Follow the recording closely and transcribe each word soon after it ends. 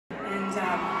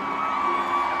And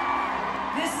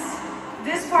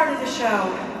this part of the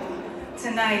show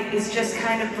tonight is just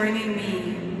kind of bringing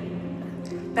me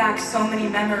back so many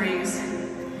memories.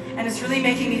 And it's really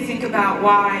making me think about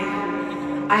why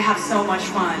I have so much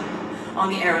fun on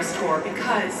the Eras Tour,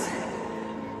 because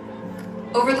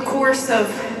over the course of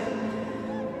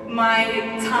my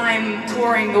time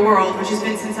touring the world, which has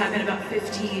been since I've been about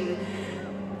 15,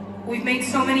 we've made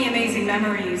so many amazing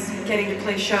memories getting to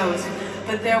play shows,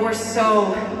 but there were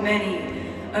so many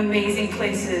amazing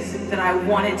places that I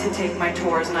wanted to take my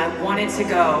tours and I wanted to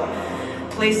go.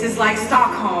 Places like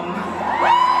Stockholm.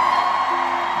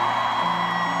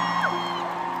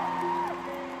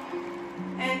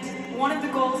 And one of the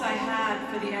goals I had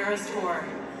for the Eras Tour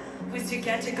was to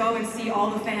get to go and see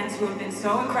all the fans who have been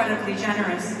so incredibly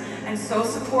generous and so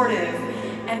supportive,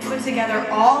 and put together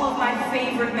all of my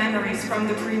favorite memories from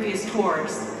the previous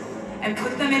tours and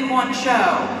put them in one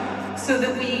show, so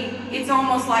that it's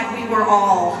almost like we were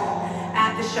all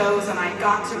at the shows and I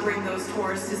got to bring those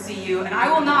tours to see you. And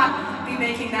I will not be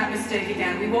making that mistake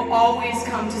again. We will always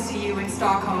come to see you in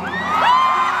Stockholm.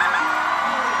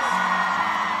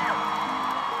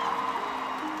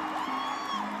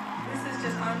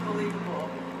 Unbelievable.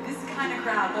 This kind of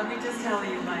crowd, let me just tell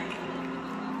you, like,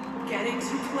 getting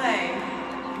to play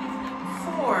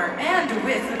for and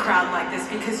with a crowd like this,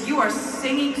 because you are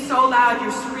singing so loud,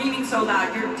 you're screaming so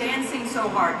loud, you're dancing so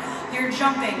hard, you're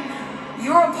jumping,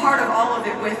 you're a part of all of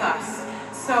it with us.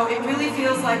 So it really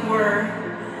feels like we're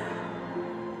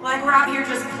out here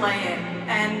just playing,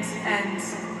 and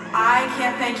I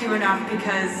can't thank you enough,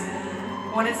 because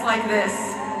when it's like this,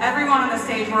 everyone on the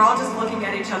stage, we're all just looking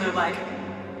at each other like,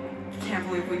 I can't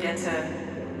believe we get to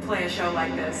play a show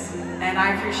like this, and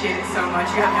I appreciate it so much.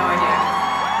 You have no idea.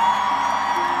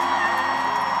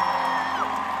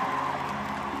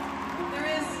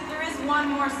 There is one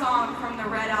more song from the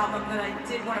Red album that I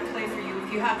did want to play for you,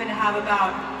 if you happen to have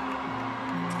about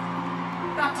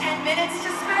 10 minutes to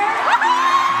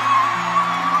spare.